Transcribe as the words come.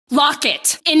Lock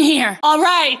it in here. All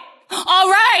right.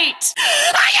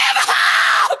 I am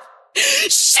help!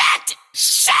 Shit!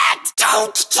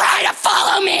 Don't try to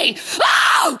follow me!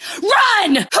 Oh!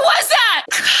 Run! Who was that?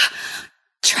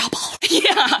 Trouble.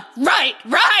 Yeah,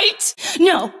 right.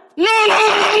 No.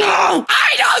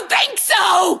 I don't think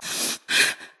so!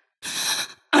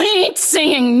 I ain't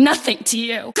saying nothing to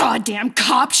you. Goddamn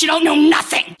cops, you don't know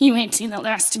nothing. You ain't seen the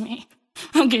last of me.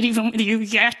 I'll get even with you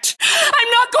yet. I'm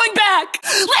not going back!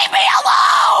 Leave me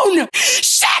alone!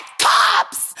 Shit,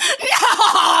 cops!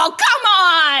 No, come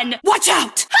on! Watch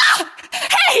out! Ah!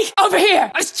 Hey, over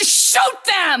here! Just shoot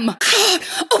them!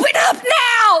 Open up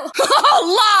now!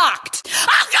 Oh, locked!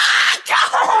 Oh,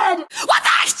 God! What the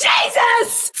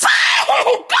Jesus!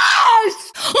 Oh,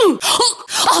 gosh!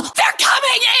 Oh, they're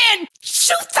coming in!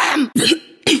 Shoot them!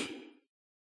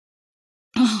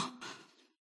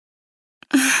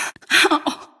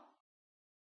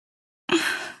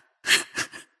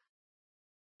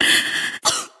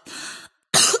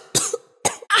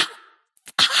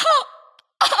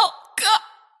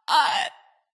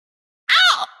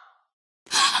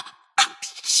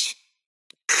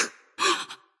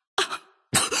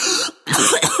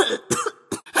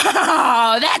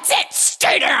 Oh, that's it!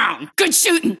 Stay down! Good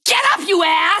shooting! Get up, you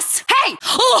ass! Hey!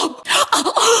 Oh,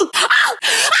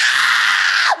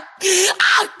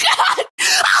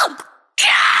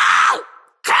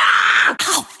 God!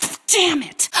 Oh, damn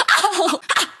it! Oh,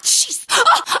 jeez!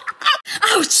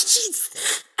 Oh, jeez!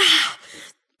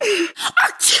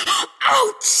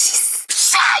 Oh, jeez!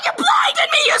 You blinded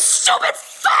me, you stupid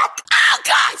fuck! Oh,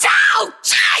 God! Oh,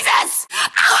 Jesus!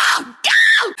 Oh,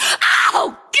 God!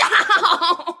 Oh,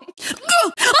 God!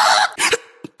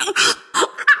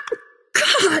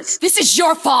 This is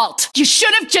your fault! You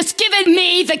should have just given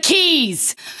me the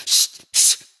keys! Shh.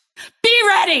 Be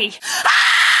ready!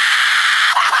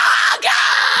 Oh, God!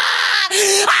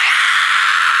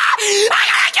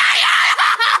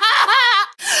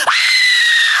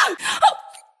 Oh,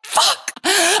 fuck!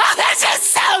 Oh, this is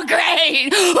so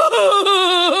great!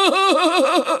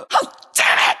 Oh,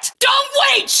 damn it! Don't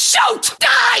wait! Shoot!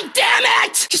 Die, damn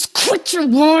it! Just quit your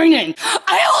whining!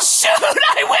 I will shoot!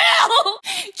 I will!